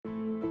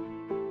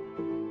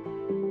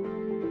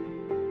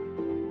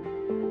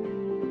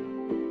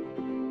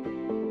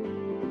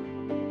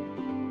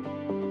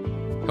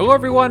Hello,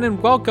 everyone,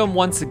 and welcome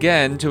once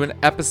again to an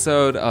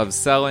episode of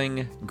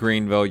Selling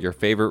Greenville, your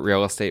favorite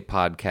real estate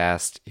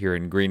podcast here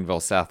in Greenville,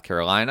 South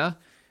Carolina.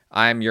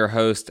 I'm your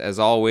host, as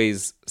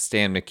always,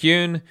 Stan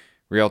McCune,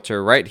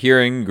 realtor right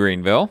here in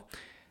Greenville.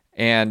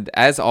 And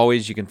as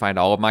always, you can find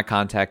all of my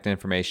contact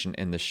information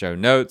in the show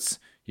notes.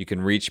 You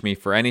can reach me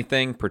for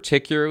anything,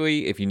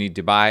 particularly if you need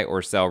to buy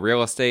or sell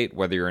real estate,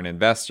 whether you're an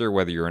investor,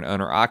 whether you're an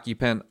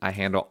owner-occupant. I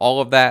handle all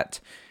of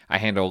that. I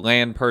handle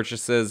land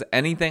purchases,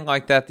 anything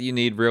like that you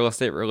need real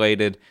estate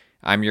related.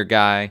 I'm your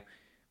guy.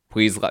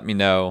 Please let me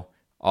know.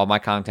 All my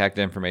contact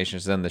information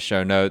is in the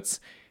show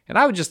notes. And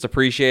I would just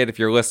appreciate if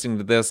you're listening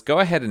to this, go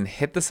ahead and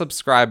hit the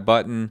subscribe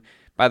button.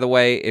 By the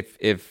way,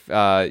 if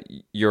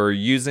you're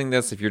using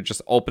this, if you're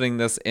just opening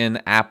this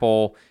in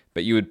Apple,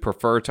 but you would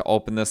prefer to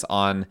open this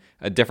on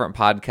a different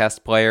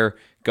podcast player,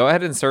 go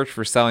ahead and search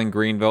for Selling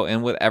Greenville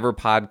in whatever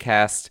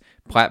podcast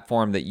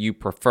platform that you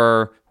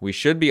prefer. We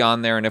should be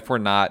on there, and if we're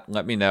not,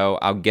 let me know.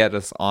 I'll get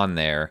us on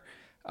there.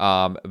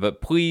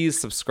 But please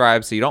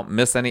subscribe so you don't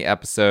miss any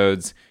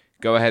episodes.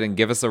 Go ahead and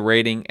give us a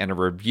rating and a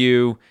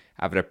review.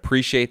 I would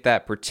appreciate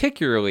that.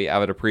 Particularly, I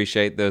would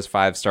appreciate those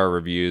 5-star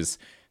reviews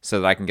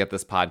so that I can get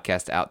this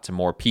podcast out to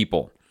more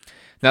people.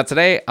 Now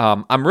today,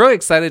 I'm really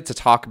excited to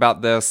talk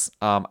about this.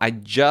 I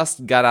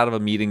just got out of a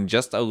meeting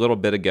just a little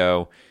bit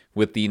ago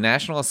with the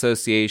National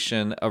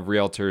Association of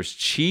Realtors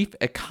Chief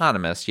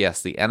Economist.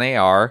 Yes, the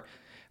NAR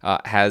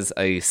has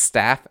a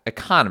staff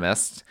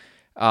economist,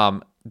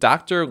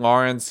 Dr.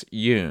 Lawrence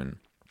Yun.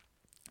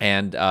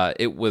 And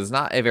it was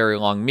not a very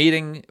long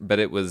meeting, but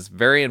it was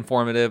very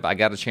informative. I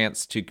got a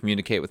chance to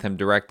communicate with him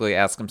directly,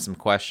 ask him some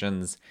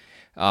questions,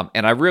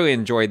 and I really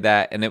enjoyed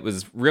that. And it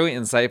was really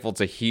insightful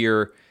to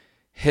hear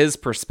his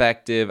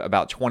perspective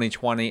about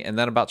 2020 and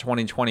then about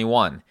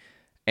 2021.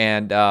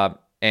 And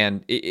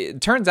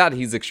it turns out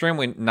he's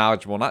extremely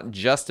knowledgeable, not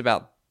just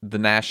about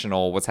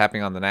what's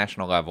happening on the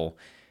national level,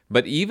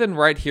 but even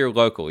right here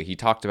locally. He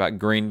talked about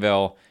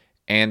Greenville,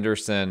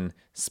 Anderson,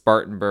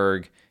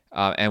 Spartanburg,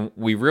 and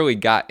we really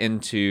got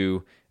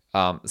into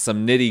some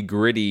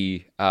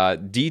nitty-gritty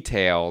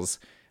details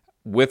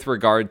with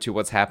regard to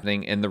what's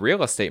happening in the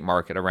real estate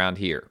market around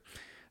here.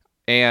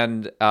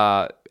 And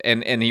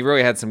he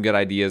really had some good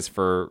ideas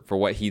for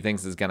what he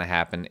thinks is going to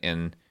happen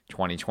in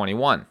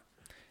 2021.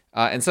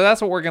 And so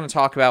that's what we're going to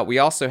talk about. We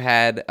also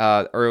had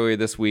earlier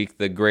this week,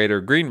 the Greater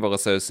Greenville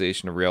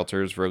Association of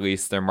Realtors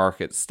released their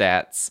market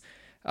stats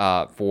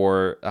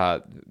for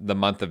the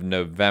month of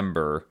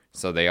November.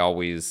 So they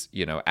always,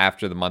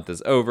 after the month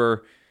is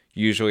over,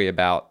 usually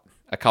about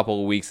a couple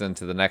of weeks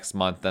into the next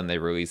month, then they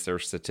release their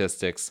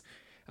statistics.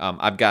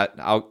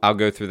 I'll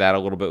go through that a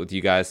little bit with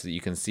you guys so that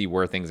you can see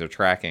where things are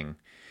tracking.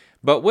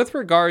 But with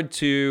regard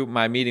to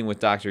my meeting with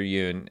Dr.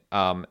 Yun,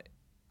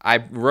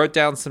 I wrote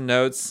down some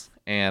notes.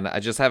 And I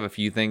just have a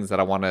few things that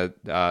I want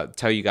to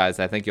tell you guys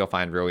that I think you'll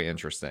find really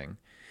interesting.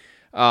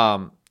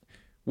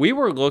 We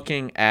were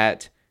looking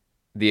at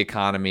the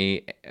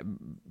economy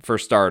for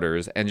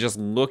starters and just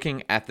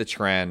looking at the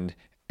trend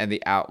and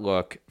the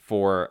outlook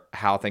for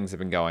how things have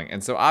been going.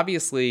 And so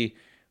obviously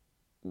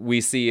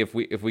we see if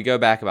we go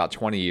back about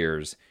 20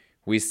 years,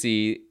 we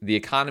see the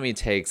economy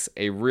takes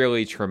a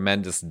really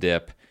tremendous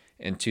dip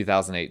in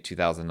 2008,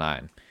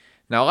 2009.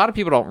 Now, a lot of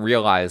people don't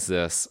realize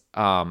this,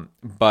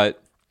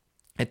 but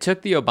it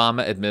took the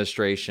Obama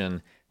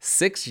administration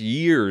 6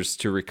 years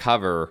to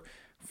recover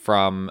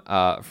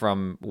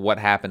from what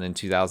happened in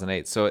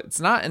 2008. So it's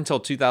not until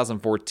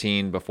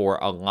 2014 before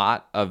a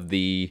lot of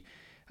the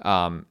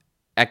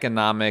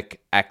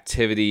economic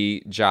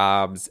activity,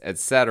 jobs,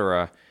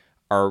 etc.,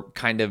 are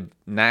kind of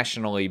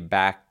nationally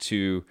back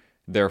to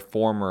their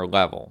former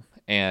level.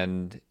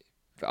 And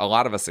a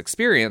lot of us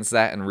experienced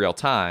that in real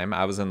time.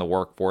 I was in the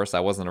workforce. I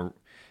wasn't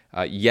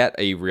yet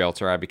a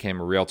realtor. I became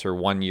a realtor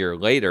 1 year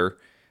later.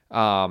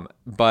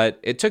 But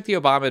it took the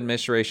Obama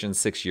administration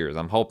 6 years.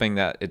 I'm hoping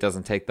that it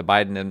doesn't take the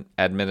Biden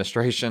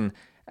administration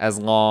as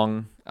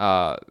long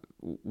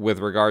with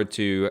regard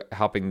to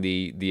helping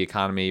the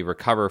economy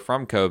recover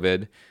from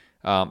COVID.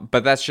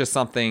 But that's just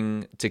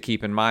something to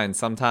keep in mind.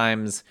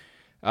 Sometimes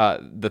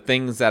the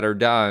things that are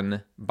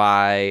done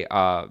by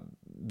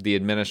the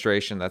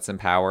administration that's in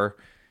power,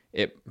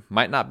 it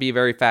might not be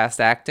very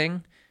fast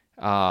acting.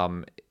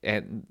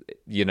 And,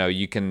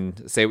 you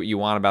can say what you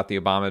want about the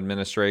Obama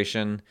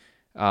administration.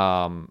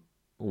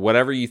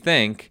 Whatever you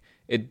think,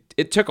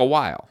 it took a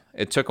while.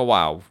 It took a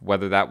while,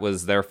 whether that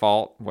was their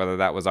fault, whether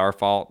that was our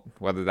fault,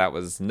 whether that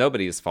was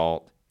nobody's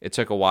fault. It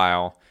took a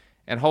while,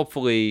 and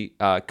hopefully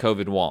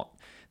COVID won't.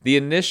 The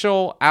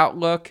initial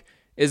outlook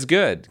is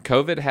good.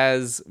 COVID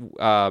has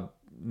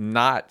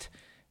not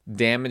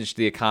damaged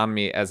the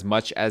economy as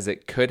much as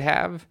it could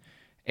have,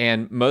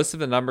 and most of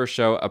the numbers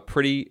show a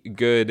pretty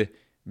good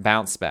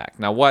bounce back.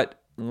 Now,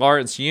 what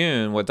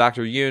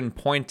Dr. Yun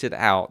pointed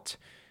out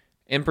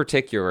in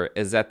particular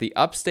is that the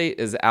upstate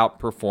is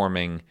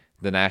outperforming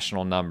the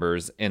national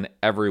numbers in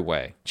every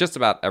way, just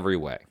about every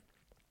way.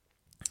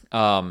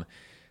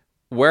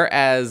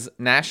 Whereas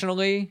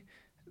nationally,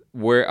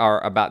 we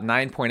are about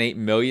 9.8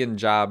 million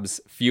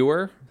jobs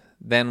fewer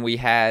than we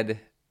had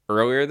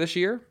earlier this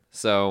year.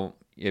 So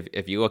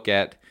if you look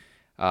at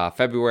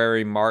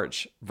February,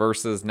 March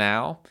versus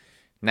now,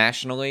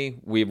 nationally,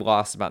 we've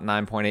lost about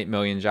 9.8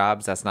 million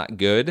jobs. That's not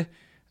good.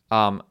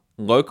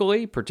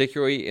 Locally,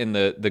 particularly in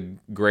the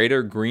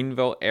greater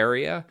Greenville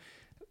area,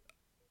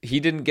 he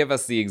didn't give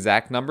us the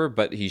exact number,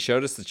 but he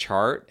showed us the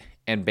chart.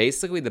 And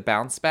basically, the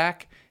bounce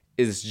back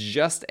is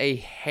just a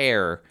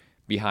hair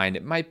behind.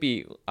 It might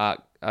be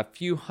a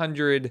few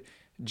hundred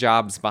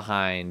jobs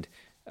behind,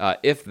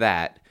 if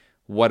that,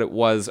 what it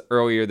was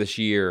earlier this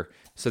year.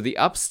 So the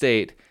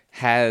upstate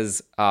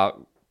has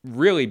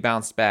really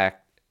bounced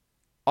back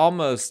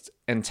almost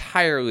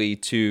entirely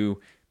to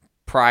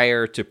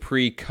prior to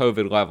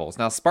pre-COVID levels.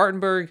 Now,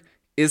 Spartanburg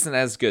isn't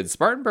as good.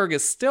 Spartanburg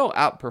is still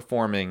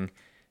outperforming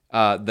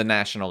the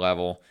national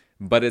level,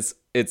 but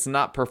it's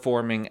not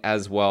performing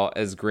as well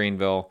as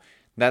Greenville.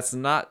 That's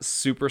not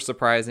super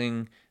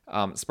surprising.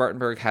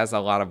 Spartanburg has a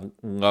lot of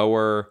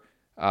lower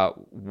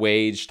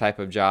wage type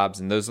of jobs,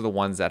 and those are the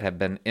ones that have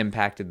been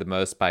impacted the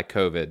most by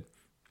COVID.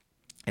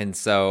 And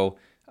so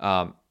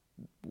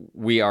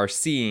we are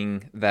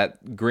seeing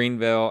that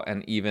Greenville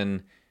and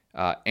even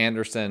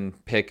Anderson,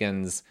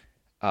 Pickens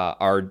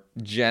are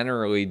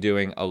generally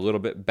doing a little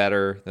bit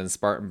better than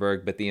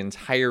Spartanburg, but the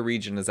entire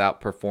region is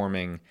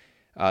outperforming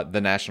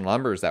the national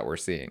numbers that we're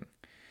seeing.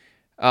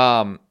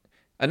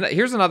 And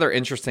here's another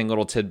interesting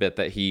little tidbit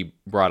that he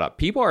brought up.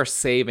 People are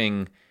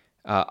saving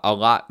a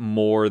lot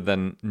more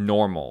than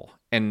normal,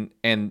 and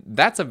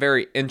that's a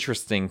very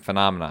interesting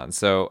phenomenon.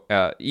 So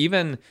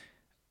even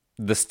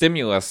the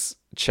stimulus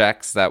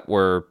checks that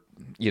were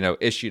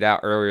issued out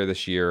earlier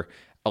this year,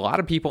 a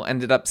lot of people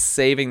ended up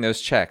saving those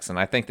checks, and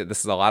I think that this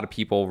is a lot of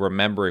people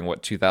remembering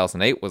what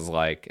 2008 was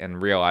like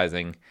and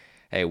realizing,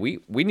 hey, we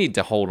need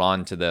to hold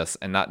on to this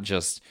and not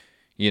just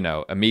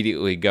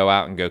immediately go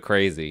out and go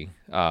crazy.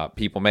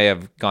 People may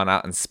have gone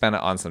out and spent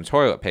it on some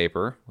toilet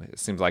paper. It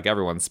seems like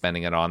everyone's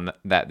spending it on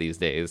that these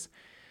days.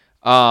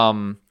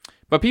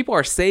 But people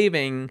are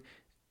saving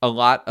a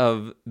lot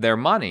of their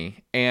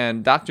money.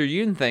 And Dr.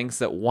 Yoon thinks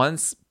that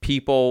once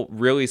people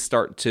really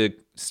start to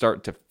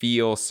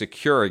feel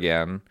secure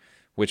again,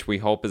 which we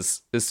hope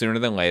is sooner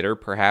than later,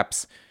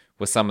 perhaps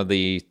with some of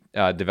the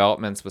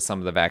developments with some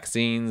of the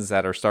vaccines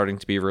that are starting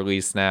to be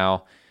released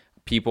now,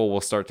 people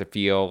will start to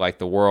feel like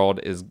the world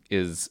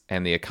is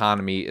and the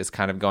economy is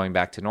kind of going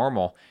back to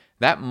normal.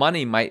 That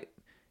money might,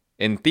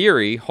 in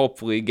theory,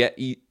 hopefully get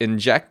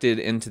injected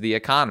into the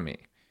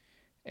economy.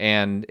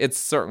 And it's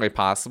certainly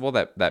possible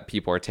that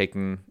people are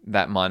taking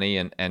that money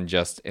and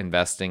just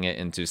investing it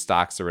into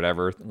stocks or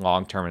whatever,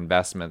 long-term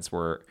investments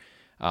where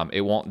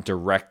it won't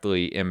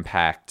directly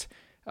impact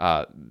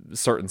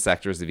certain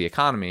sectors of the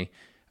economy.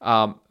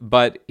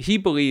 But he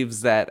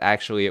believes that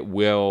actually it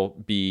will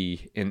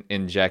be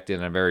injected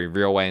in a very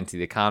real way into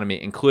the economy,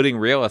 including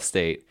real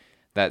estate,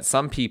 that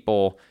some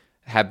people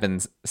have been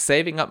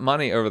saving up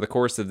money over the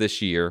course of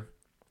this year,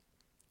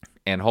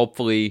 and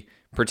hopefully,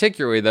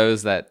 particularly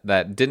those that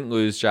didn't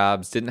lose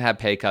jobs, didn't have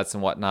pay cuts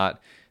and whatnot,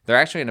 they're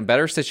actually in a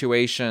better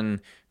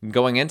situation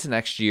going into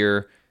next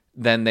year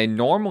than they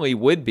normally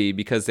would be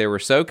because they were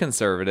so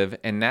conservative,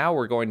 and now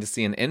we're going to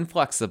see an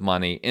influx of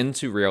money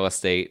into real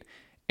estate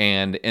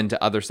and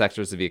into other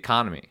sectors of the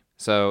economy.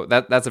 So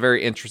that's a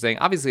very interesting,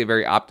 obviously a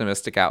very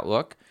optimistic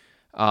outlook,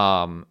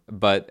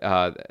 but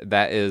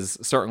that is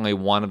certainly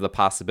one of the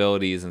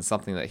possibilities and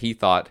something that he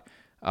thought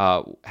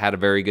had a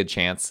very good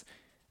chance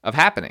of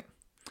happening.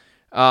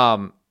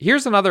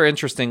 Here's another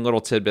interesting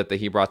little tidbit that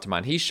he brought to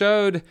mind. He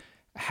showed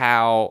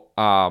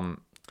how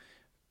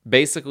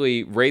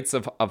basically rates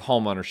of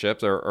home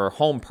ownership or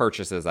home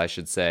purchases, I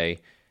should say,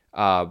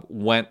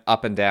 went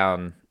up and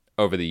down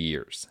over the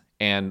years.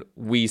 And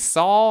we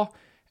saw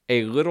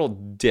a little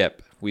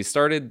dip. We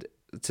started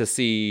to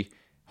see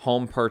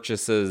home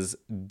purchases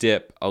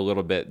dip a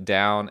little bit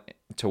down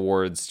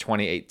towards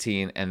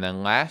 2018. And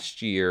then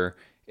last year,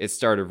 it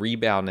started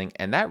rebounding.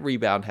 And that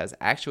rebound has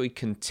actually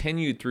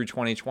continued through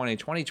 2020.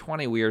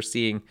 2020, we are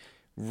seeing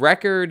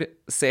record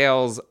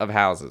sales of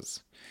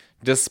houses.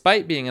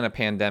 Despite being in a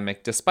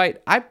pandemic,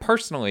 I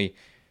personally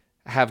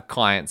have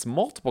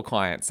multiple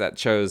clients that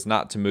chose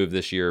not to move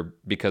this year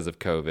because of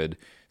COVID.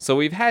 So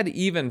we've had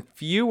even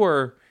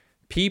fewer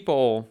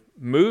people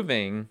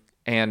moving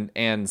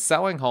and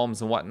selling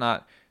homes and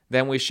whatnot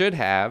than we should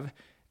have.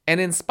 And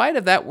in spite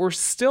of that, we're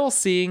still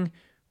seeing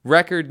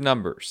record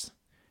numbers.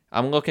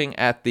 I'm looking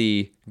at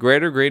the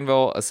Greater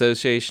Greenville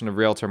Association of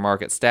Realtor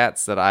Market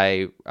stats that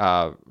I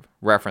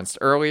referenced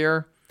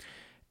earlier.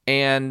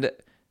 And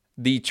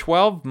the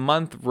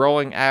 12-month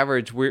rolling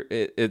average,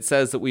 it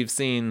says that we've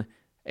seen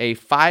a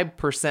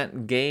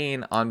 5%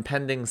 gain on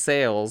pending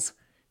sales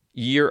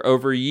year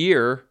over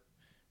year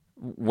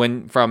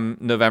from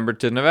November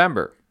to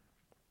November.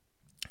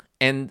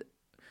 And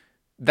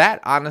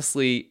that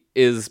honestly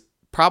is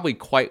probably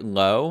quite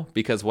low,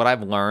 because what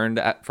I've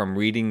learned from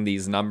reading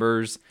these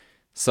numbers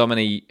so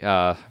many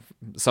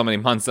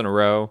months in a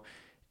row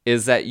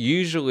is that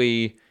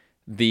usually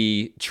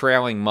the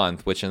trailing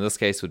month, which in this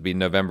case would be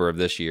November of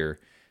this year,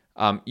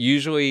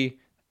 usually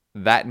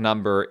that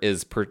number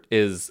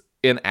is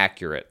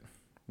inaccurate.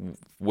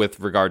 with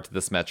regard to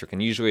this metric,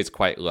 and usually it's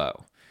quite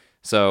low.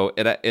 So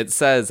it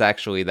says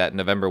actually that in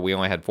November we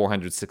only had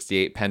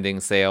 468 pending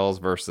sales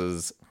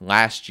versus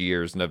last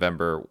year's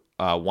November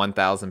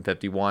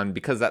 1,051.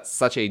 Because that's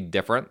such a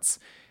difference,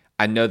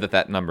 I know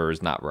that number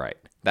is not right.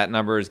 That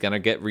number is going to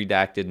get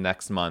redacted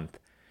next month.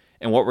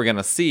 And what we're going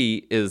to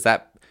see is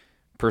that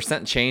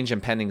percent change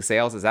in pending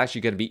sales is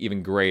actually going to be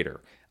even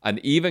greater. An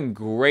even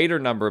greater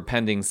number of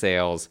pending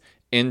sales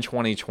in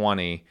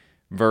 2020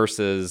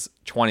 versus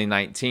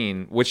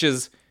 2019, which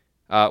is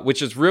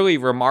really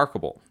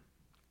remarkable.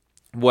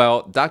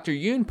 Well, Dr.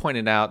 Yoon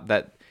pointed out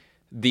that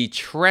the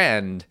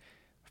trend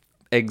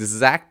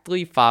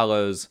exactly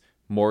follows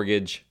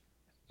mortgage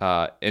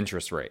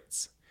interest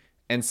rates.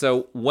 And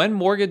so when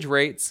mortgage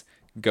rates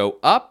go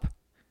up,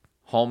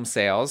 home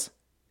sales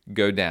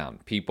go down.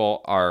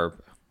 People are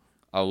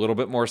a little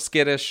bit more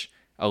skittish,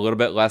 a little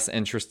bit less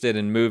interested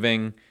in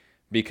moving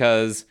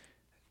because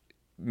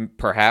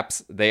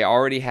perhaps they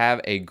already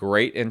have a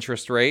great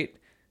interest rate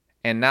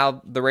and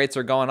now the rates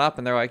are going up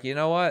and they're like, you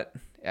know what?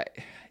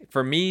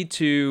 For me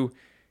to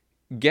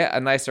get a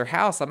nicer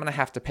house, I'm going to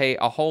have to pay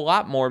a whole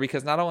lot more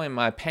because not only am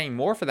I paying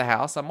more for the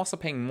house, I'm also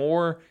paying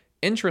more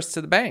interest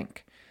to the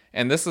bank.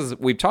 And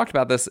we've talked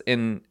about this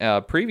in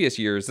previous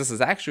years. This is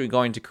actually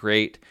going to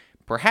create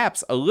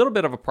perhaps a little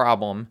bit of a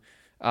problem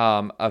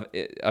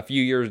a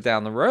few years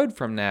down the road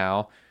from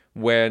now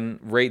when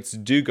rates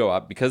do go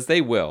up, because they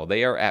will.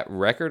 They are at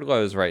record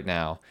lows right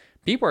now.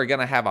 People are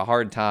going to have a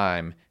hard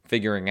time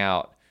figuring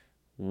out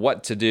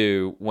what to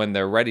do when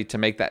they're ready to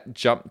make that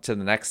jump to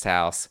the next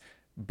house,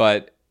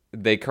 but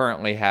they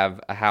currently have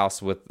a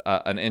house with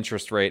an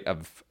interest rate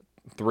of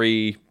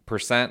 3%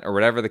 or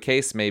whatever the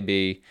case may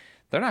be.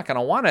 They're not going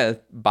to want to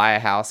buy a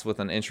house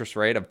with an interest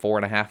rate of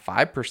 4.5%,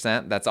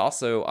 5%. That's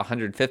also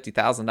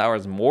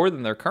 $150,000 more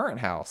than their current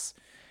house.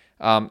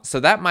 So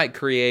that might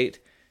create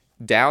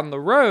down the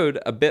road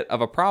a bit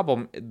of a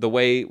problem the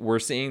way we're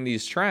seeing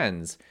these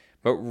trends.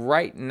 But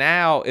right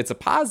now it's a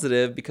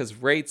positive because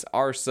rates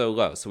are so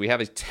low. So we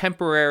have a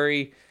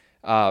temporary,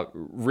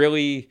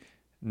 really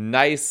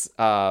nice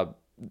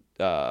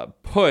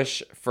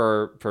push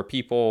for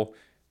people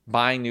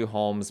buying new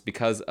homes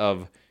because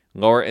of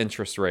lower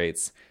interest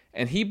rates.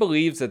 And he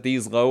believes that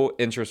these low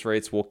interest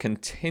rates will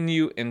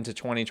continue into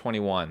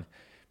 2021.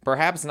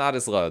 Perhaps not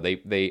as low.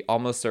 They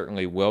almost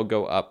certainly will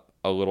go up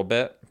a little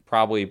bit,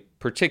 probably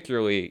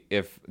particularly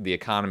if the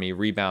economy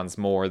rebounds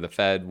more. The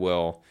Fed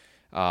will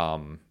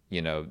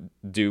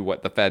do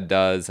what the Fed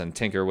does and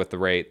tinker with the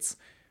rates,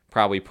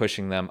 probably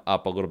pushing them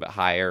up a little bit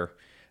higher.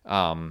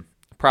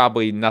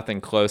 Probably nothing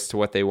close to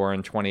what they were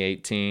in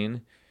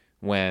 2018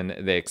 when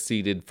they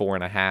exceeded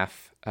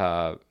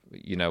 4.5%.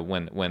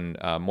 When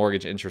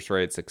mortgage interest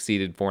rates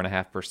exceeded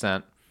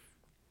 4.5%.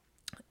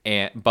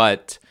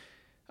 But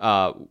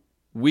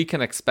we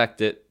can expect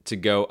it to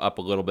go up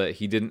a little bit.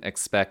 He didn't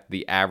expect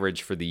the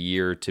average for the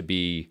year to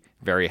be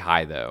very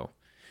high, though.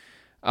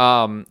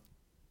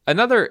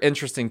 Another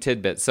interesting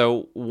tidbit.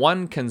 So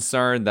one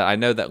concern that I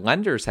know that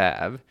lenders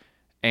have,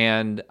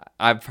 and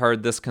I've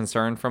heard this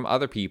concern from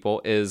other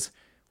people, is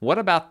what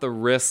about the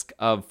risk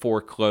of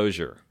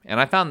foreclosure? And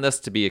I found this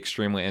to be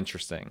extremely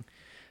interesting.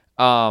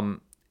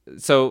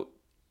 So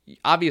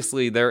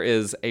obviously there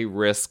is a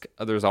risk.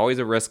 There's always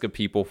a risk of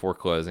people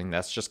foreclosing.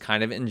 That's just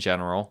kind of in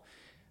general.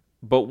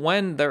 But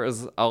when there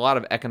is a lot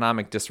of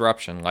economic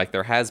disruption, like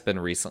there has been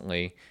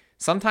recently,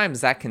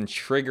 sometimes that can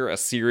trigger a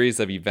series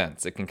of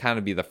events. It can kind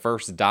of be the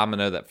first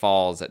domino that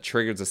falls that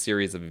triggers a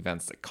series of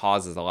events that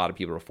causes a lot of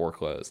people to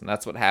foreclose. And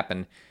that's what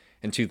happened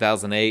in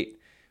 2008.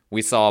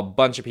 We saw a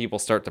bunch of people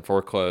start to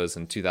foreclose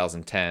in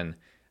 2010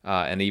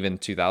 and even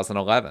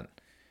 2011.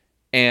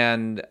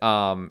 And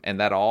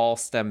that all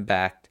stemmed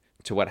back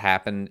to what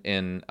happened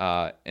in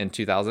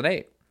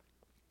 2008.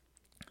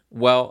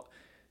 Well,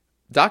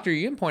 Dr.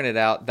 Yoon pointed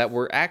out that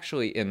we're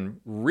actually in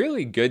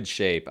really good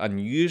shape,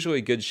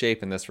 unusually good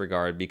shape in this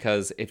regard,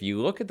 because if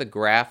you look at the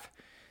graph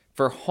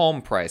for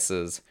home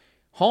prices,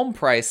 in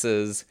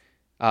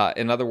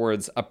other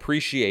words,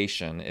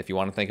 appreciation, if you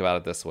want to think about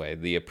it this way,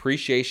 the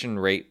appreciation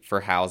rate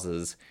for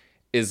houses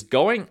is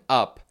going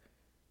up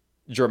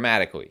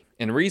dramatically.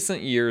 In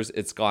recent years,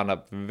 it's gone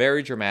up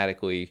very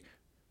dramatically,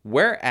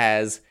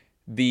 whereas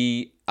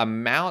the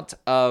amount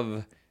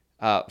of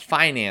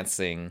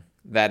financing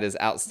that is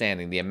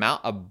outstanding, the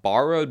amount of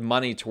borrowed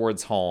money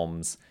towards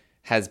homes,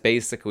 has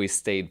basically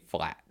stayed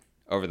flat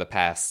over the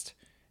past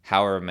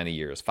however many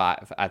years.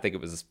 I think it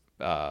was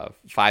 5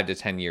 to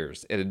 10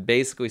 years. It had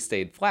basically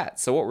stayed flat.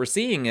 So what we're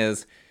seeing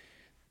is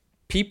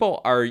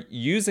people are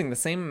using the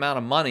same amount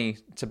of money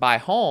to buy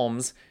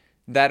homes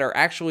that are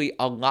actually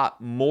a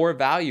lot more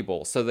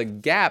valuable. So the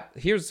gap,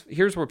 here's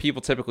where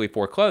people typically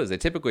foreclose. They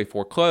typically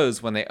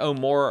foreclose when they owe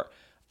more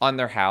on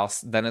their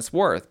house than it's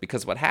worth,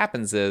 because what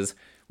happens is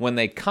when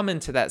they come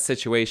into that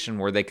situation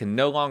where they can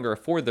no longer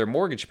afford their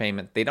mortgage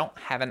payment, they don't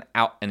have an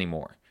out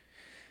anymore.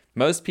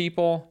 Most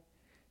people,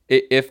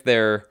 if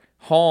their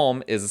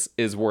home is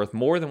worth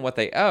more than what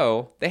they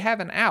owe, they have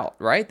an out,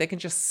 right? They can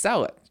just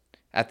sell it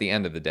at the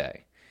end of the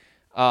day.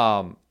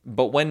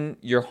 But when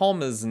your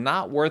home is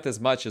not worth as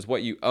much as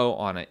what you owe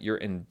on it, you're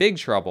in big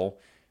trouble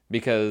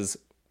because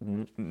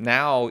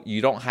now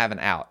you don't have an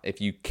out if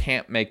you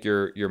can't make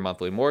your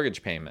monthly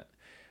mortgage payment.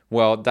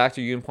 Well,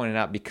 Dr. Yoon pointed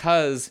out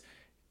because,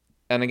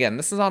 and again,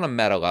 this is on a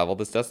meta level,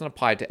 this doesn't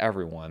apply to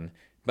everyone,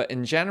 but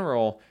in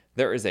general,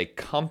 there is a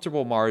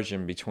comfortable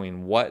margin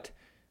between what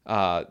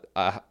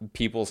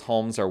people's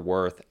homes are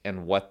worth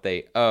and what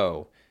they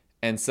owe.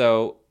 And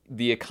so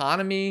the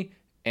economy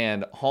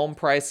and home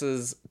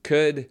prices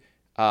could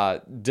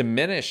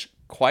diminish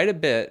quite a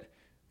bit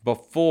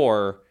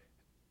before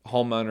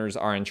homeowners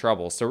are in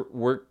trouble. So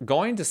we're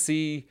going to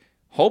see,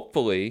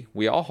 hopefully,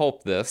 we all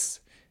hope this,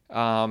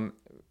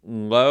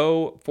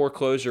 low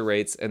foreclosure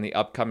rates in the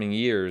upcoming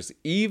years,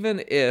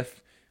 even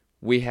if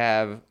we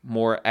have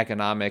more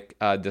economic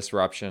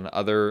disruption,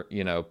 other,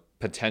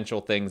 potential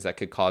things that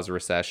could cause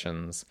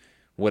recessions,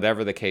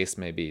 whatever the case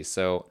may be.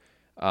 So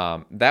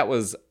that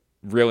was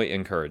really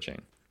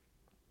encouraging.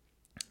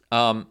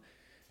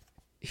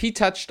 He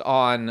touched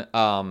on,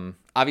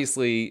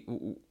 obviously,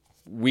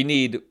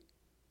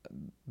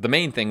 the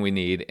main thing we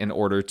need in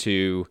order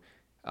to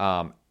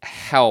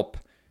help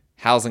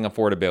housing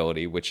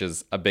affordability, which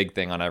is a big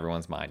thing on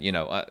everyone's mind.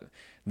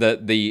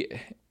 The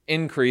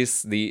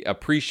increase, the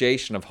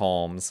appreciation of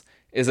homes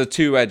is a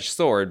two-edged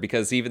sword,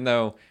 because even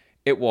though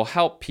it will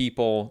help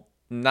people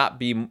not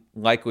be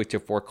likely to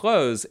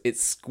foreclose, it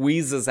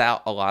squeezes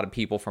out a lot of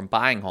people from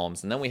buying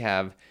homes. And then we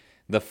have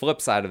the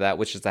flip side of that,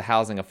 which is the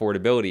housing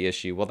affordability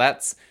issue. Well,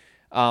 that's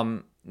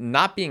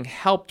not being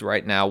helped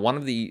right now. One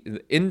of the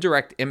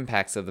indirect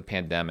impacts of the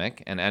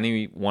pandemic, and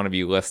any one of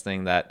you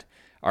listening that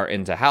are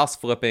into house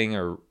flipping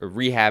or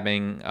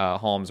rehabbing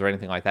homes or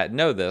anything like that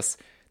know this,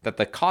 that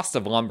the cost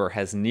of lumber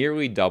has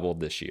nearly doubled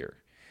this year.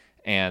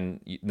 And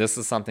this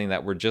is something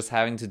that we're just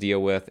having to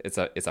deal with. It's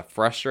a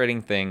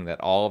frustrating thing that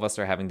all of us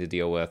are having to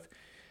deal with.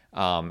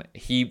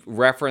 He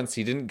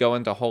didn't go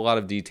into a whole lot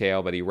of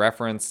detail, but he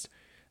referenced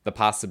the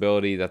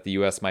possibility that the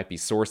U.S. might be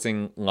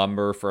sourcing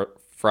lumber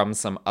from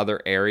some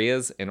other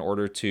areas in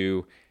order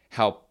to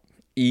help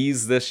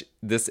ease this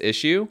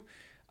issue.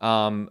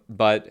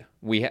 But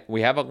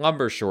we have a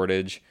lumber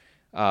shortage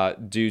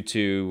due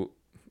to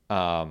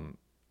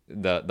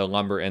the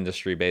lumber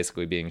industry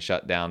basically being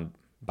shut down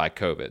by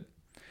COVID.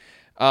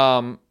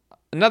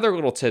 Another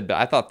little tidbit,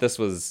 I thought this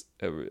was,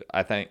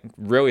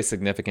 really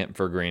significant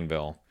for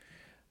Greenville.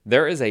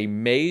 There is a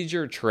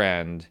major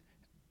trend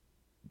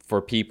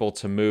for people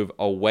to move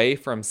away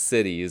from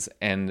cities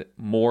and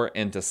more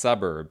into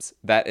suburbs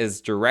that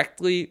is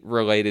directly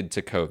related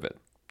to COVID,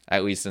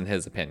 at least in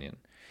his opinion.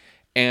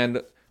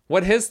 And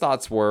what his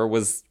thoughts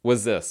was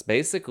this.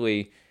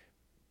 Basically,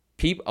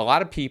 a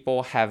lot of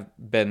people have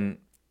been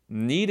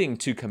needing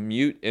to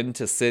commute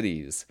into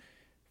cities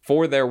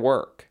for their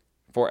work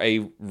for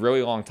a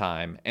really long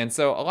time. And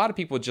so a lot of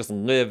people just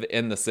live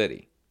in the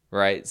city,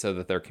 right? So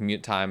that their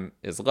commute time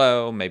is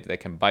low. Maybe they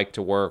can bike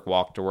to work,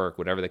 walk to work,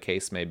 whatever the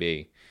case may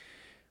be.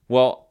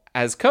 Well,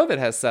 as COVID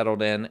has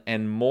settled in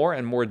and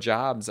more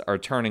jobs are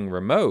turning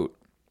remote,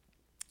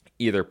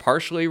 either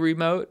partially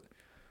remote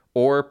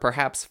or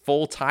perhaps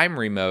full-time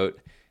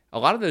remote, a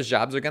lot of those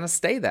jobs are going to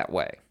stay that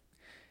way.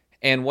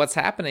 And what's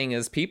happening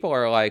is people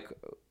are like,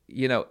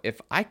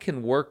 if I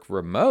can work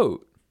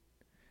remote,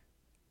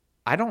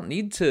 I don't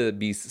need to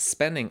be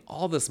spending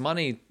all this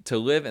money to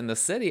live in the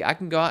city. I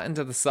can go out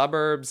into the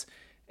suburbs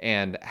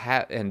and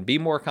be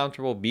more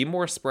comfortable, be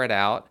more spread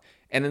out.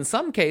 And in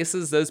some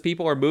cases, those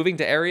people are moving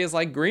to areas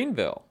like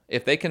Greenville.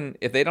 If they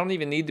don't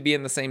even need to be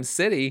in the same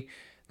city,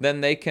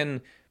 then they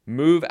can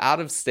move out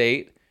of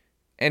state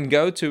and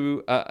go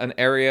to an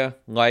area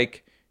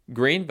like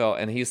Greenville.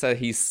 And he said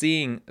he's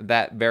seeing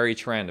that very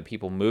trend of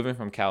people moving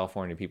from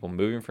California, people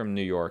moving from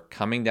New York,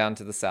 coming down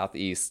to the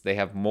Southeast. They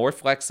have more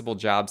flexible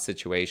job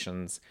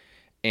situations.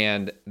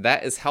 And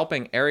that is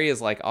helping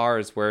areas like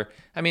ours where,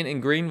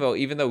 in Greenville,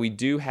 even though we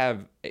do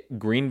have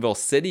Greenville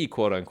City,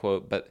 quote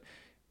unquote, but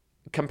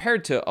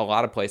compared to a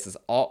lot of places,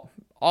 all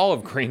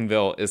of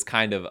Greenville is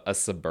kind of a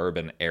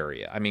suburban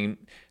area.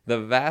 The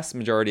vast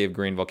majority of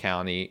Greenville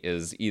County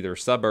is either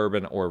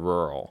suburban or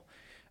rural.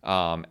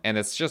 And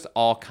it's just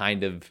all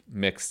kind of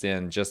mixed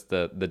in, just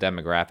the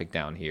demographic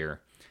down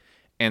here.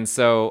 And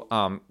so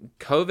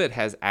COVID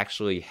has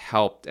actually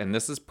helped, and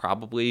this is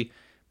probably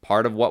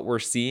part of what we're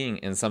seeing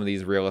in some of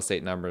these real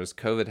estate numbers.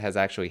 COVID has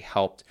actually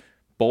helped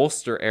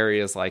bolster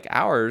areas like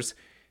ours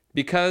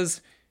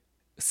because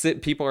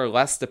people are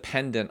less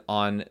dependent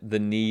on the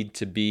need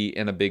to be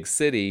in a big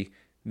city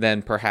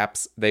than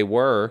perhaps they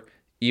were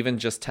even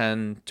just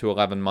 10 to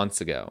 11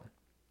 months ago.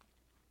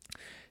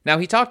 Now,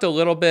 he talked a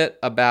little bit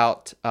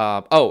about,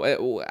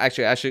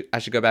 actually, I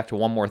should go back to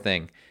one more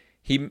thing.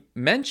 He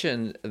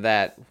mentioned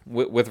that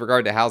with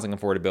regard to housing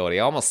affordability, I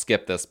almost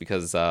skipped this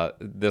because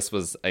this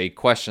was a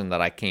question that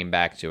I came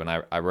back to and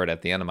I wrote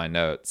at the end of my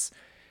notes.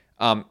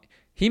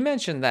 He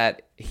mentioned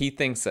that he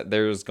thinks that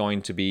there's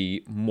going to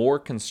be more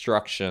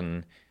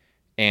construction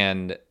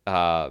and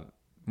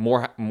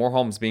more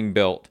homes being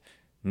built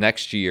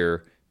next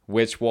year,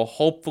 which will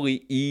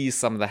hopefully ease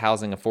some of the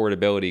housing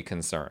affordability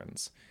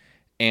concerns.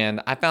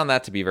 And I found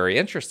that to be very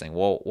interesting.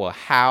 Well,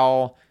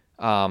 how,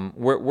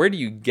 where do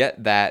you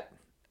get that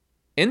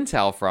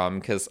intel from?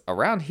 Because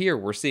around here,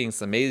 we're seeing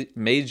some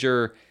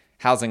major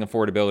housing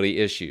affordability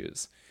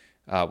issues,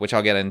 which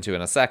I'll get into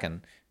in a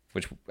second,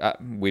 which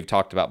we've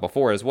talked about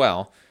before as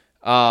well.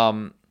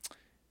 But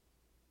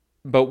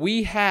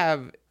we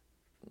have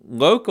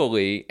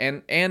locally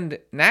and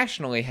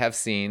nationally have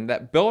seen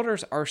that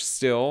builders are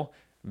still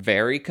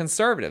very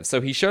conservative.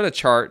 So he showed a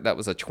chart that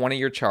was a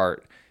 20-year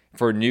chart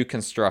for new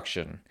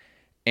construction.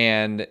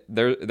 And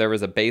there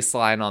was a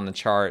baseline on the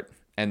chart.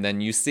 And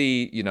then you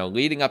see,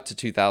 leading up to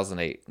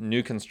 2008,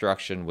 new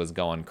construction was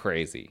going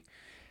crazy.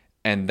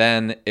 And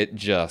then it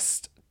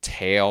just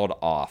tailed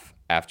off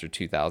after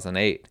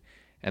 2008.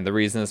 And the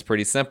reason is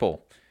pretty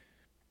simple.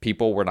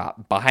 People were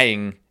not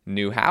buying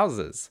new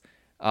houses.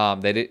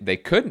 They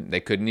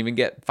couldn't even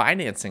get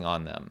financing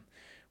on them.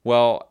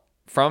 Well,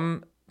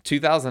 from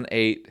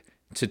 2008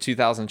 to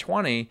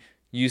 2020,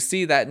 you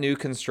see that new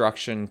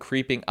construction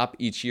creeping up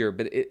each year,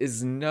 but it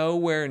is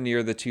nowhere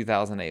near the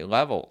 2008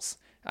 levels.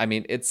 I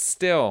mean, it's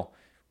still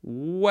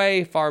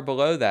way far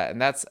below that. And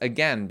that's,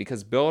 again,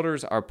 because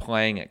builders are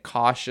playing it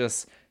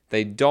cautious.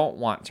 They don't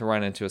want to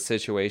run into a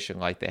situation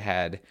like they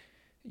had,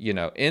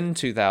 in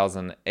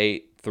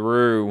 2008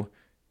 through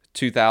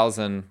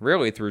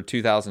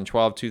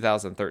 2012,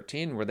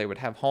 2013, where they would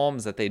have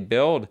homes that they'd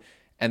build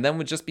and then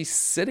would just be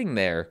sitting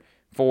there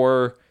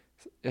for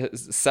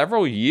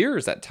several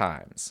years at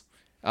times.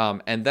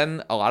 And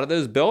then a lot of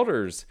those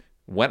builders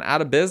went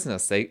out of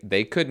business.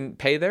 They couldn't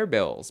pay their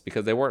bills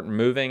because they weren't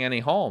moving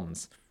any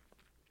homes.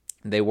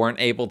 They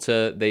weren't able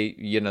to,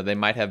 they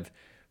might have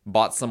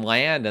bought some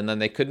land and then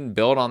they couldn't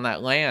build on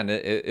that land.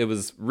 It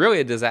was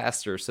really a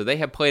disaster. So they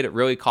have played it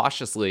really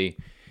cautiously.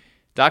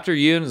 Dr.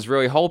 Yoon is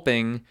really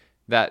hoping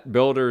that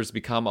builders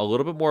become a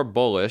little bit more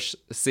bullish,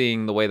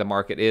 seeing the way the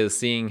market is,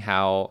 seeing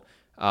how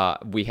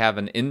we have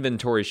an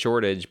inventory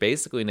shortage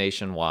basically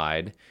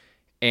nationwide.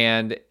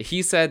 And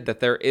he said that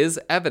there is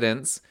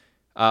evidence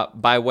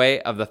by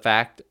way of the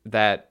fact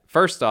that,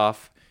 first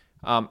off,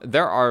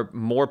 there are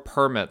more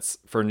permits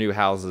for new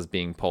houses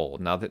being pulled.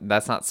 Now,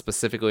 that's not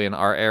specifically in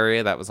our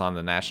area. That was on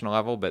the national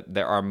level. But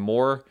there are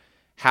more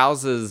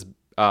houses,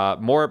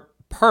 more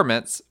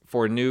permits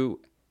for new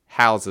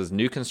houses,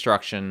 new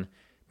construction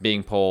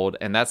being pulled.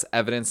 And that's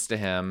evidence to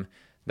him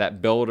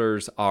that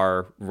builders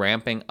are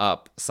ramping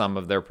up some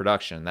of their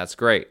production. That's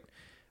great.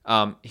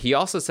 He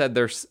also said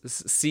they're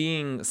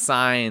seeing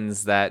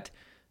signs that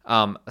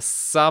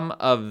some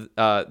of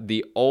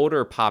the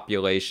older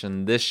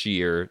population this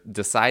year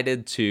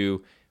decided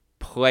to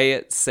play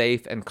it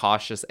safe and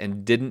cautious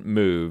and didn't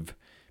move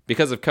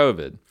because of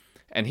COVID.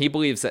 And he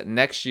believes that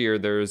next year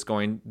there's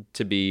going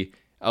to be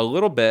a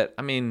little bit,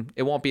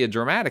 it won't be a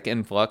dramatic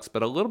influx,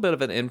 but a little bit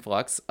of an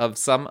influx of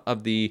some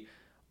of the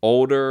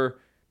older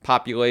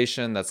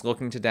population that's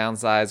looking to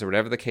downsize or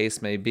whatever the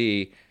case may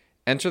be,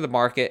 enter the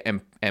market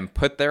and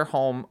put their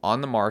home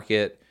on the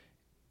market,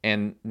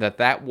 and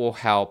that will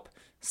help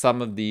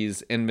some of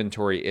these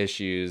inventory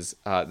issues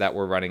that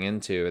we're running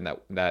into, and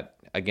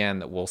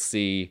that we'll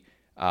see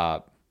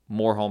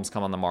more homes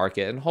come on the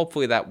market, and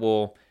hopefully that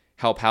will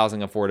help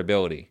housing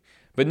affordability.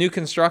 But new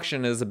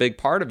construction is a big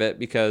part of it,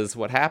 because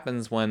what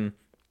happens when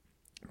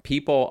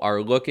people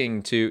are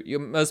looking to,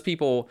 most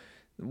people,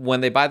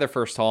 when they buy their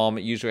first home,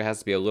 it usually has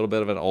to be a little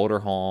bit of an older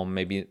home,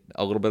 maybe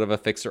a little bit of a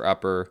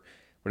fixer-upper,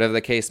 whatever the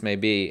case may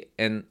be.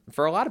 And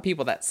for a lot of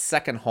people, that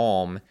second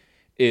home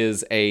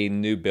is a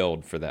new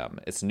build for them.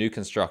 It's new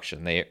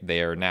construction.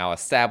 They are now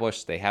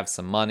established. They have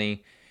some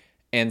money.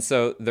 And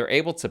so they're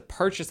able to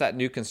purchase that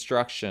new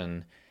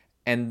construction,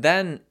 and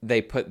then they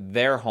put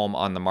their home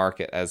on the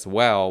market as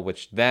well,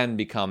 which then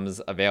becomes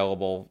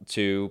available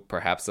to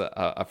perhaps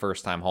a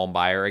first-time home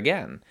buyer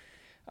again.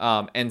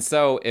 And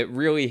so it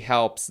really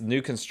helps.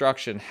 New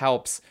construction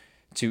helps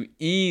to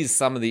ease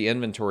some of the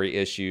inventory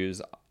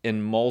issues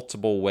in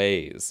multiple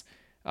ways,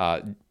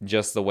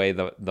 just the way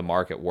the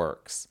market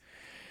works.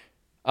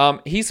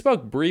 He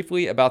spoke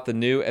briefly about the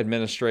new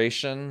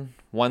administration,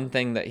 one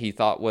thing that he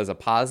thought was a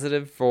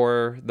positive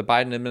for the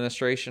Biden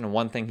administration, and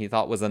one thing he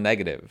thought was a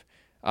negative.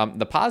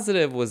 The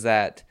positive was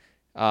that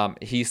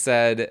he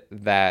said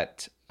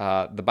that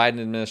the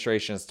Biden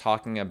administration is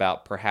talking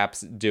about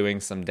perhaps doing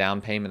some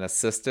down payment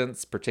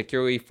assistance,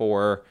 particularly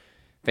for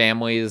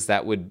families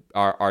that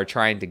are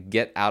trying to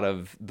get out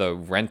of the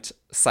rent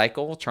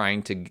cycle,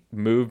 trying to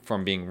move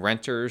from being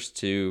renters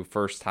to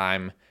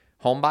first-time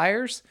home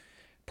buyers.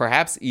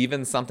 Perhaps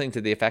even something to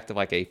the effect of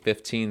like a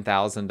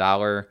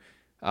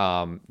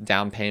 $15,000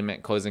 down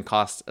payment closing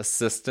cost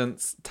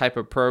assistance type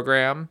of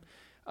program.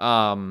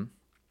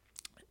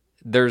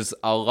 There's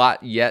a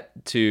lot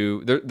yet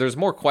to... There's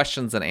more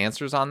questions than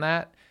answers on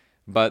that,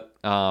 but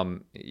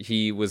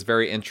he was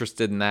very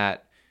interested in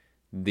that.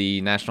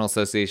 The National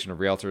Association of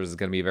Realtors is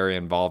going to be very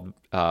involved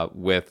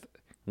with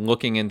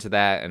looking into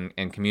that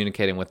and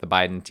communicating with the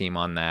Biden team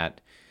on that.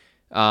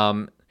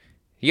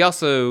 He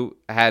also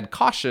had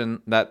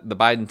caution that the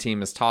Biden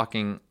team is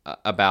talking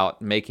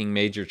about making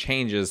major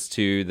changes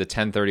to the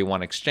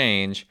 1031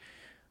 exchange,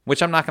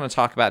 which I'm not going to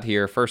talk about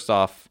here. First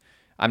off,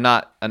 I'm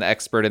not an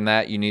expert in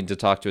that. You need to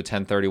talk to a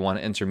 1031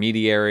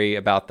 intermediary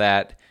about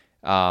that,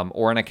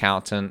 or an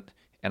accountant,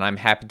 and I'm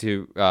happy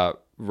to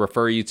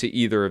refer you to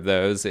either of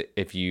those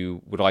if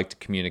you would like to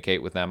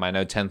communicate with them. I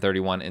know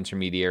 1031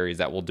 intermediaries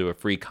that will do a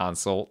free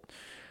consult.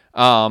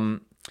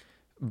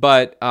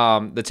 But the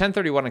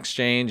 1031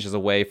 exchange is a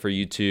way for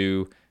you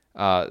to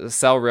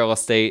sell real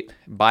estate,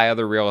 buy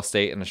other real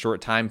estate in a short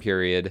time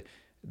period.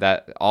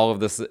 That all of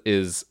this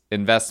is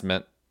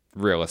investment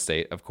real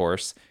estate, of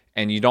course,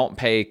 and you don't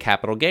pay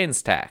capital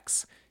gains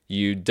tax.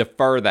 You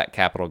defer that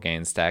capital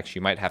gains tax.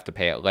 You might have to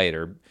pay it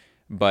later,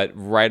 but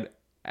right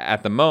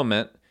at the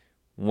moment,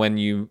 when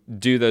you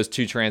do those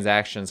two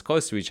transactions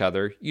close to each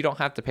other, you don't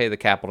have to pay the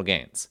capital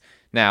gains.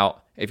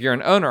 Now, if you're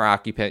an owner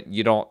occupant,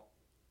 you don't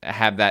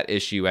have that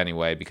issue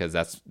anyway, because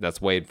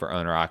that's waived for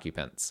owner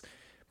occupants.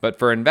 But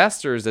for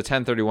investors, the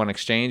 1031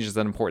 exchange is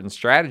an important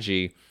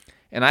strategy.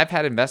 And I've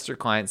had investor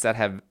clients that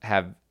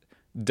have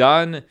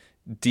done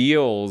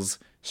deals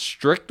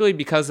strictly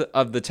because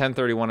of the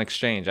 1031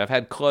 exchange. I've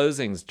had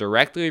closings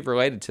directly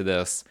related to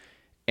this.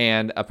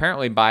 And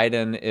apparently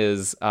Biden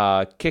is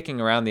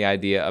kicking around the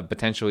idea of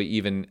potentially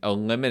even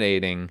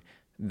eliminating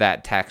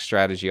that tax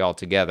strategy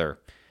altogether.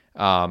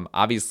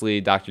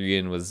 Obviously, Dr.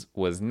 Yoon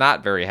was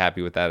not very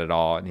happy with that at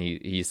all, and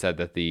he said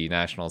that the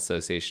National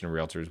Association of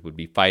Realtors would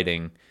be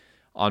fighting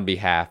on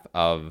behalf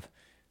of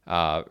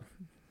all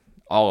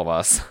of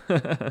us,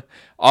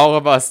 all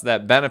of us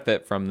that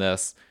benefit from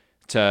this,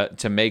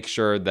 to make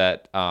sure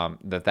that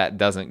that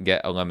doesn't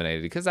get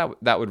eliminated, because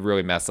that would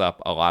really mess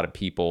up a lot of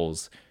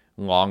people's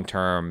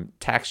long-term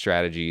tax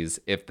strategies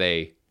if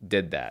they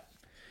did that.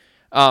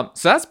 So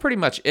that's pretty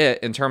much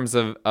it in terms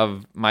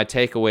of my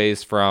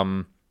takeaways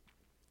from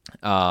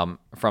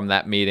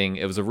that meeting.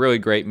 It was a really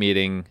great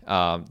meeting.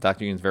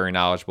 Dr. Yoon's very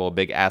knowledgeable, a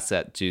big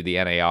asset to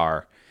the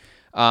NAR.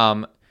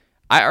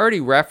 I already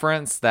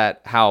referenced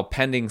that how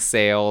pending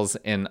sales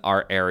in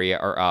our area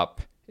are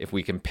up. If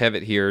we can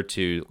pivot here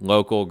to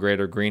local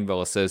Greater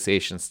Greenville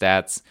Association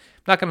stats,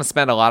 I'm not going to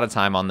spend a lot of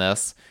time on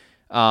this.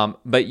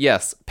 But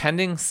yes,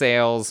 pending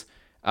sales,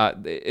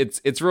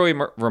 it's really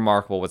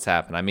remarkable what's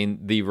happened. I mean,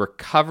 the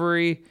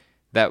recovery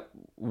that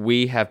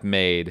we have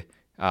made,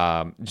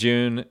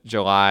 June,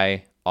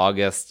 July,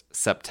 August,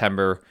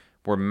 September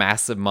were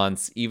massive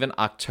months. Even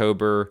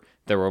October,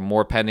 there were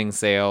more pending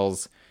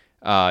sales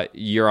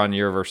year on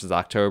year versus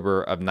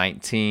October of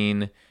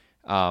 19.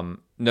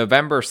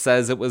 November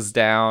says it was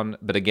down,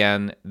 but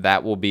again,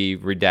 that will be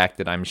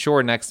redacted, I'm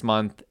sure, next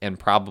month, and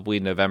probably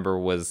November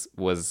was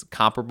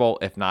comparable,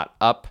 if not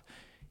up,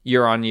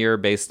 year on year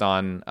based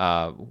on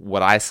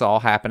what I saw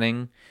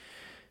happening.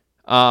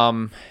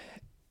 And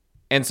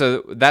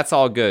so that's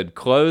all good.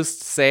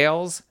 Closed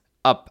sales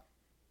up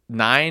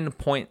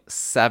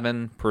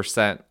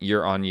 9.7%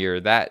 year on year.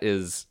 That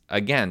is,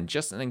 again,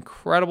 just an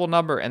incredible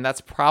number, and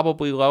that's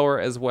probably lower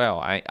as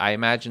well. I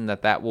imagine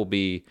that will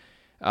be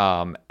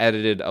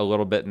edited a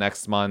little bit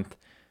next month.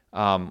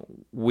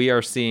 We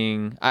are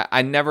seeing,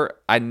 I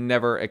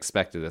never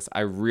expected this.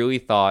 I really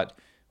thought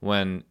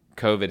when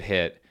COVID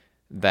hit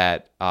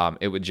that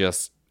it would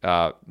just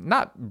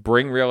not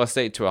bring real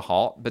estate to a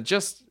halt, but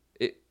just,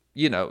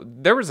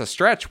 there was a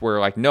stretch where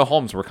like no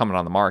homes were coming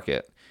on the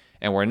market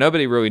and where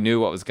nobody really knew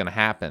what was going to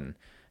happen.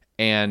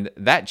 And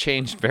that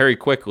changed very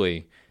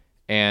quickly.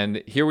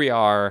 And here we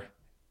are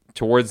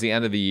towards the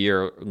end of the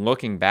year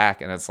looking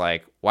back, and it's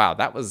like, wow,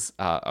 that was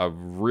a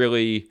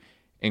really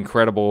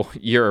incredible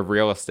year of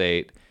real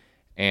estate.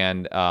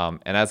 And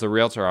as a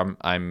realtor,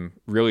 I'm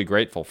really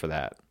grateful for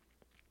that.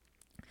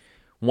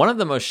 One of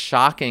the most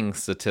shocking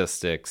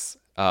statistics,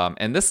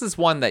 and this is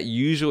one that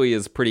usually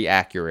is pretty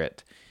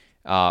accurate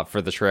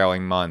for the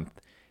trailing month,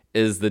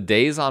 is the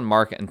days on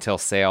market until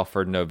sale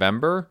for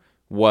November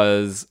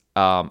was,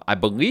 I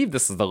believe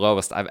this is the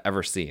lowest I've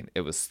ever seen.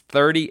 It was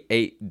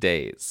 38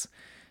 days.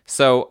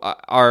 So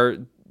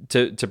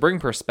to bring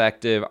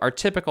perspective, our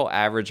typical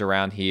average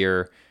around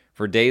here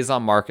for days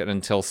on market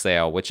until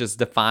sale, which is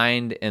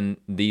defined in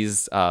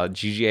these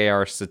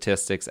GGAR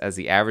statistics as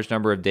the average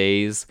number of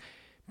days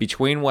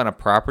between when a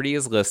property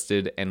is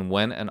listed and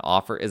when an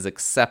offer is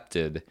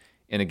accepted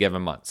in a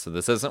given month. So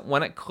this isn't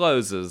when it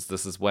closes.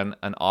 This is when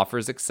an offer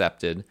is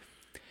accepted.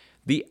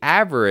 The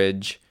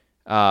average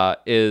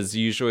is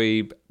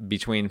usually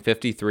between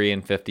 53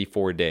 and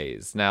 54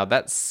 days. Now,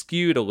 that's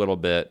skewed a little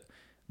bit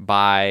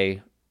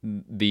by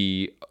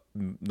the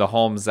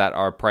homes that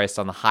are priced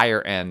on the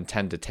higher end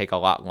tend to take a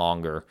lot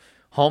longer.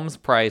 Homes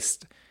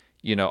priced,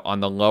 on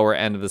the lower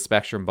end of the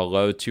spectrum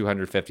below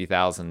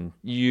 $250,000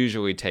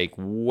 usually take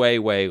way,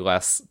 way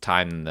less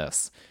time than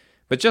this.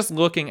 But just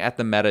looking at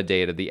the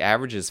metadata, the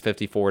average is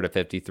 54 to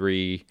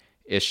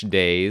 53-ish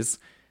days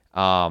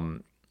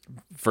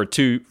for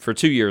 2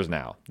 years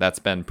now. That's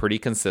been pretty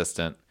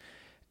consistent.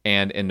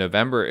 And in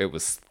November, it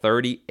was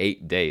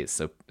 38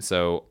 days.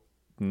 So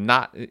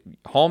not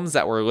homes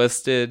that were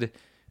listed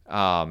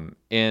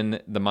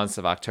in the months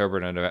of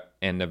October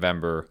and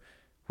November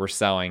were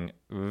selling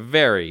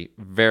very,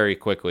 very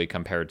quickly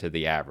compared to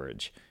the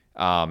average.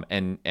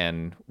 And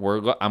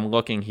I'm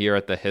looking here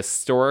at the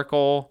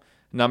historical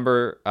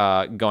number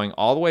going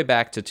all the way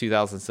back to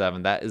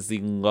 2007. That is the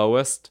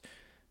lowest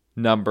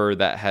number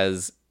that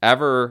has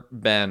ever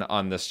been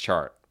on this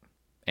chart.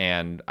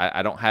 And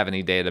I don't have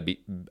any data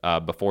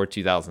before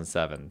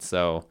 2007.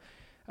 So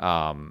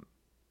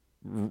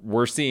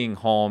we're seeing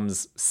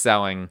homes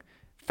selling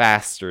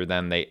faster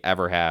than they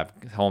ever have,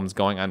 homes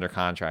going under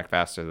contract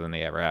faster than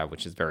they ever have,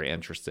 which is very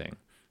interesting.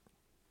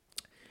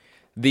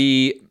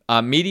 The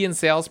median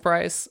sales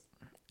price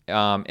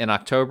in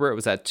October, it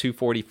was at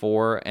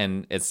 244,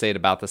 and it stayed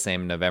about the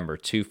same in November,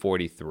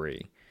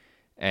 243.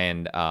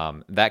 And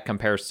that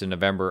compares to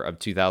November of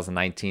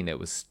 2019, it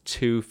was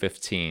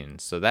 215.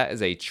 So that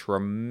is a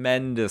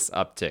tremendous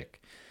uptick.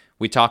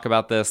 We talk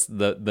about this,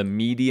 the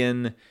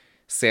median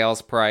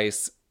sales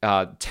price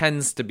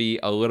tends to be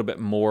a little bit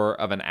more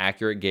of an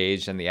accurate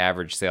gauge than the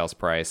average sales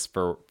price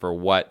for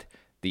what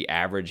the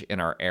average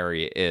in our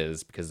area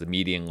is, because the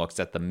median looks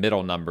at the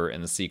middle number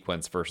in the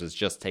sequence versus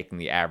just taking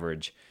the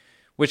average,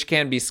 which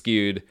can be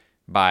skewed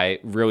by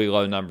really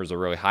low numbers or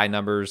really high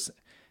numbers.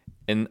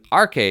 In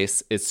our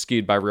case, it's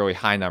skewed by really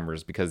high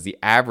numbers because the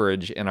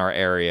average in our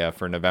area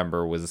for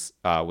November was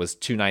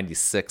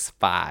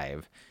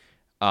 296.5.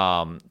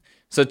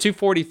 So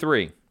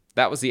 243.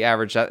 That was the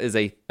average.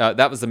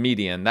 That was the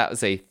median. That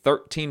was a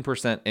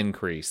 13%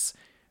 increase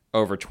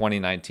over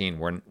 2019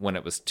 when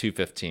it was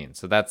 215.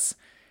 So that's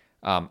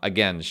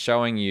again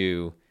showing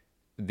you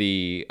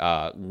the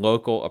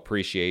local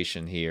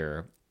appreciation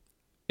here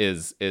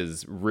is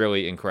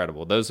really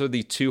incredible. Those are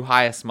the two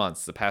highest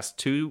months. The past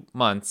 2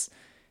 months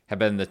have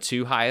been the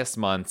two highest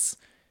months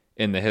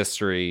in the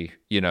history,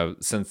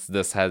 since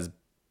this has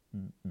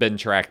been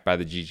tracked by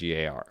the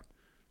GGAR.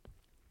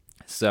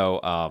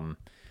 So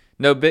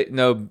no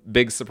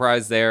big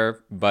surprise there,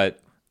 but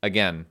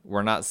again,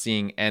 we're not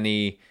seeing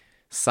any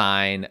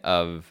sign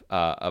of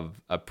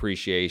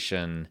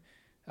appreciation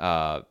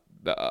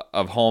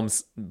of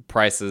homes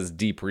prices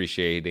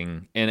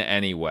depreciating in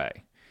any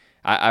way.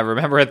 I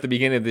remember at the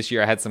beginning of this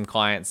year, I had some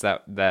clients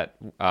that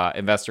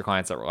investor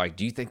clients that were like,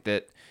 "Do you think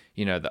that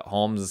that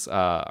homes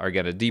are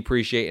going to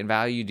depreciate in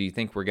value? Do you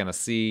think we're going to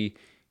see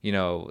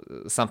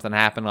something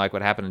happen like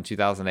what happened in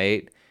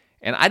 2008?"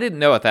 And I didn't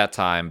know at that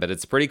time, but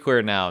it's pretty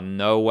clear now.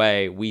 No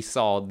way. We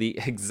saw the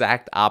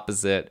exact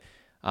opposite.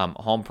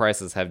 Home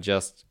prices have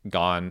just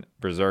gone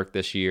berserk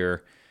this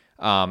year.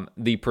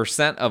 The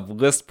percent of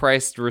list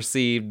price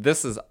received,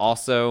 this is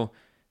also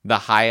the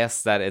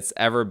highest that it's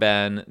ever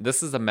been.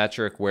 This is a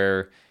metric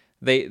where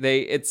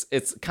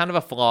it's kind of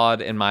a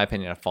flawed, in my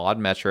opinion, a flawed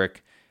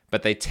metric,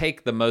 but they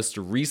take the most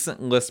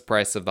recent list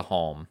price of the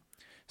home.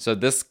 So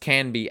this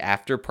can be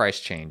after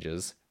price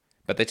changes,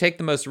 but they take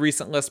the most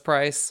recent list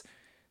price,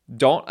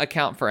 don't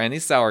account for any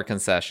seller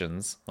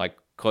concessions like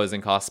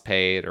closing costs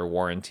paid or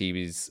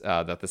warranties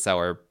that the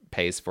seller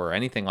pays for or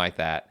anything like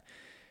that.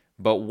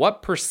 But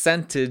what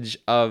percentage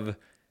of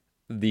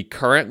the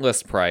current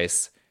list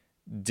price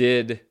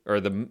did, or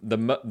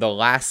the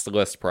last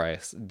list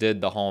price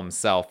did the home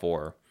sell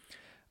for?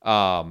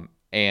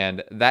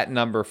 And that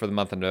number for the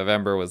month of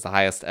November was the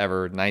highest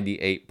ever,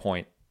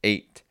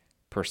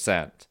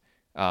 98.8%.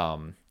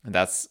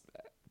 That's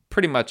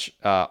pretty much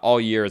all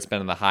year. It's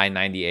been in the high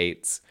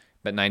 98s,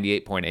 but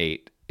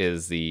 98.8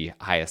 is the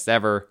highest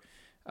ever.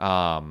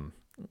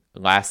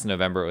 Last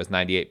November, it was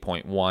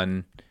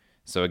 98.1.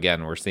 So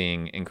again, we're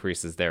seeing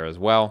increases there as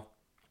well.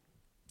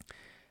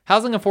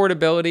 Housing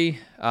affordability,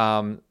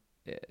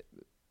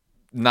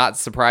 not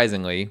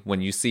surprisingly,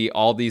 when you see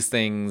all these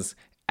things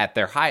at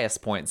their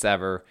highest points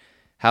ever,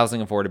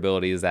 housing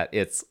affordability is at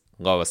its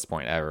lowest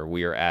point ever.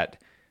 We are at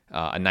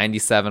a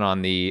 97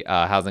 on the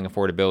housing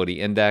affordability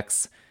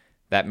index.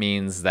 That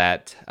means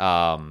that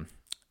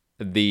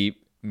the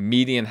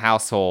median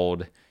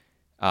household,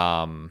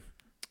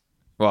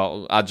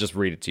 well, I'll just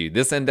read it to you.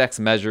 This index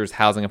measures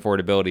housing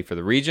affordability for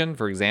the region.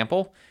 For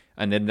example,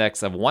 an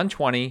index of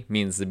 120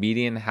 means the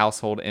median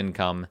household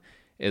income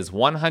is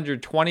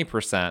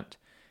 120%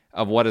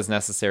 of what is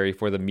necessary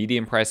for the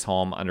median price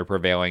home under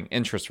prevailing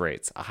interest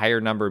rates. A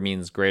higher number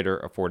means greater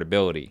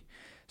affordability.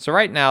 So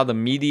right now, the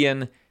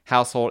median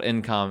household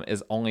income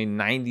is only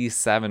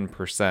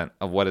 97%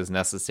 of what is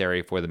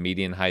necessary for the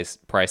median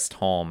priced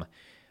home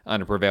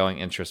under prevailing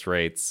interest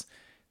rates.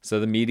 So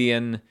the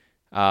median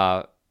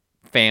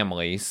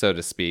family, so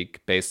to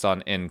speak, based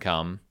on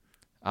income,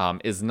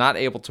 is not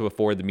able to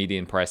afford the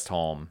median priced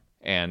home.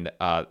 And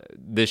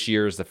this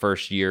year is the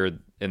first year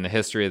in the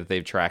history that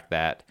they've tracked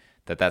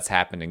that's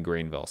happened in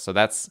Greenville. So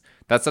that's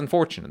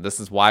unfortunate. This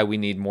is why we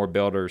need more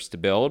builders to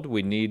build.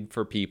 We need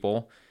for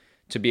people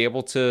to be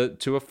able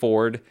to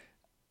afford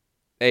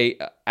an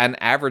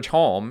average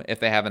home if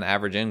they have an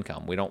average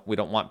income. We don't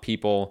want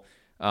people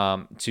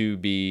to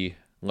be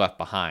left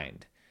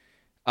behind.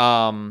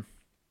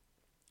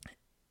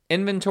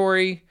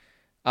 Inventory.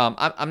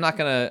 I'm not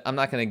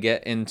gonna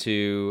get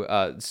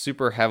into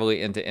super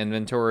heavily into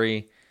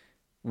inventory.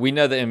 We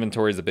know that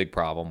inventory is a big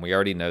problem. We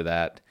already know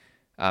that.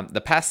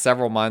 The past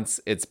several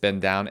months, it's been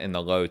down in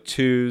the low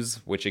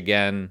 2s, which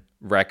again,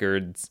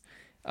 records.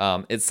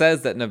 It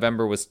says that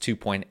November was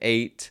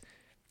 2.8,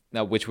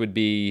 which would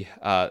be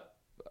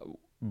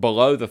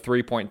below the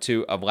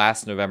 3.2 of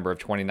last November of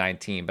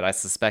 2019. But I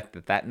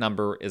suspect that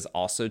number is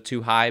also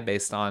too high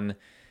based on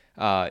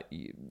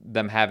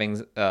them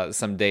having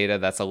some data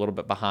that's a little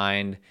bit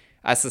behind.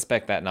 I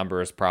suspect that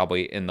number is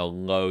probably in the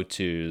low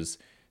twos.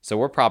 So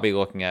we're probably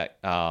looking at,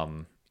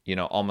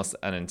 almost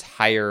an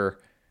entire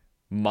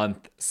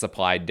month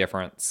supply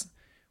difference.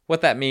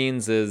 What that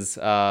means is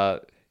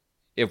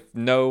if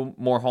no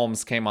more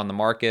homes came on the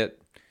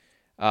market,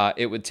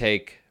 it would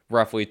take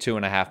roughly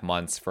 2.5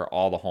 months for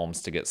all the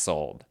homes to get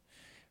sold.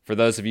 For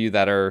those of you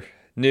that are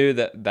new,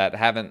 that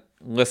haven't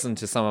listened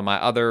to some of my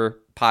other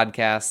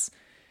podcasts,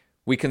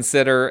 we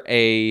consider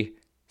a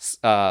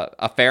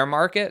fair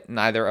market,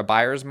 neither a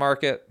buyer's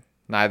market,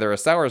 neither a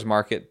seller's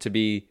market, to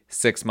be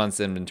 6 months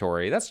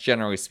inventory. That's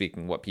generally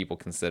speaking what people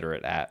consider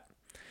it at.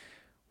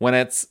 When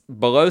it's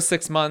below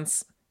 6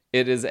 months,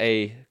 it is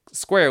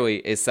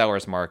squarely a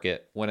seller's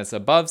market. When it's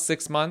above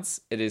 6 months,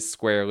 it is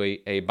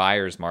squarely a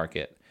buyer's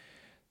market.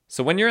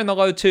 So when you're in the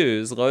low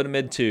to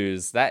mid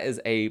twos, that is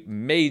a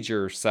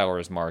major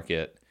seller's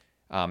market.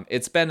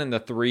 It's been in the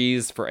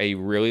threes for a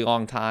really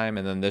long time,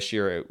 and then this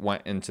year it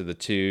went into the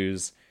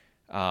twos.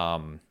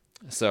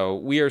 So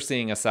we are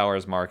seeing a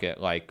seller's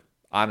market like,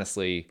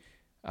 honestly,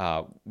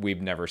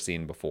 we've never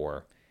seen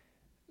before.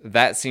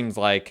 That seems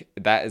like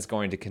that is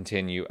going to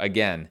continue.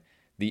 Again,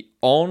 the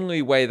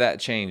only way that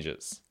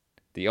changes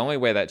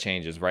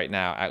right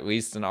now, at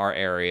least in our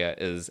area,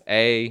 is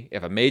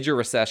if a major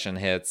recession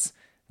hits,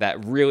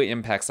 that really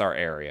impacts our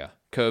area.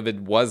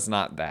 COVID was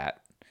not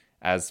that,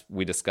 as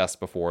we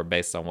discussed before,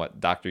 based on what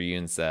Dr.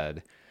 Yoon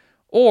said.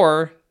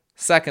 Or,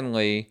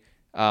 secondly,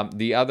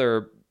 the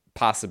other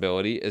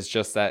possibility is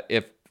just that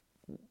if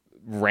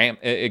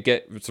it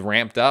gets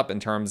ramped up in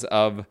terms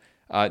of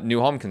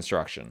new home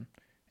construction,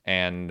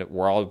 and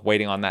we're all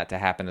waiting on that to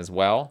happen as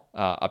well.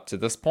 Up to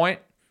this point,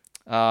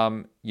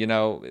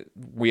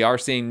 we are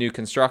seeing new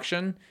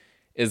construction.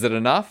 Is it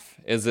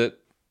enough? Is it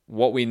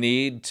what we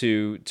need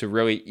to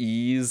really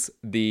ease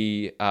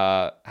the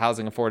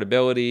housing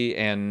affordability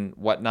and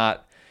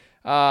whatnot?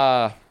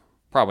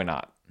 Probably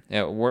not.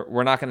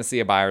 We're not going to see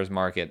a buyer's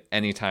market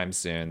anytime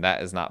soon.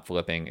 That is not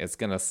flipping. It's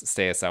going to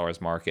stay a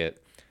seller's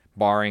market,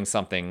 barring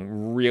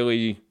something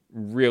really,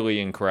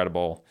 really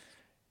incredible,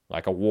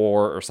 like a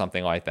war or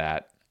something like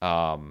that,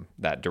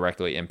 that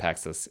directly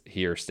impacts us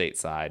here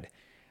stateside.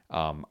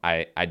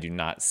 I do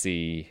not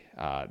see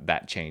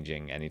that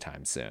changing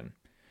anytime soon.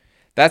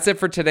 That's it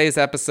for today's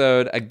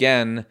episode.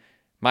 Again,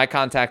 my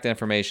contact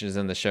information is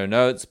in the show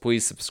notes.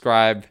 Please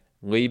subscribe.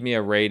 Leave me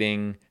a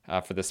rating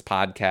for this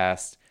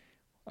podcast.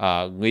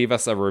 Leave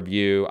us a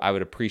review. I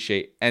would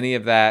appreciate any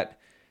of that.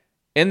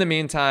 In the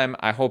meantime,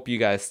 I hope you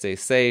guys stay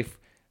safe.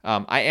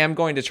 I am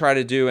going to try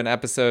to do an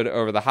episode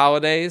over the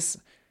holidays.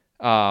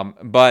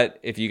 But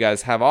if you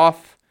guys have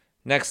off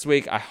next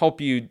week, I hope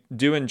you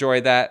do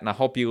enjoy that. And I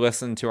hope you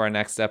listen to our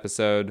next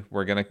episode.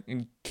 We're going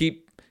to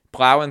keep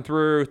plowing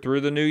through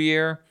the new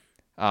year.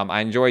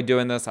 I enjoy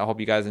doing this. I hope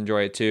you guys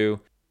enjoy it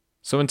too.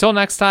 So until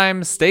next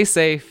time, stay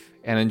safe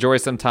and enjoy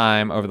some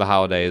time over the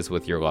holidays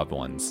with your loved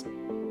ones.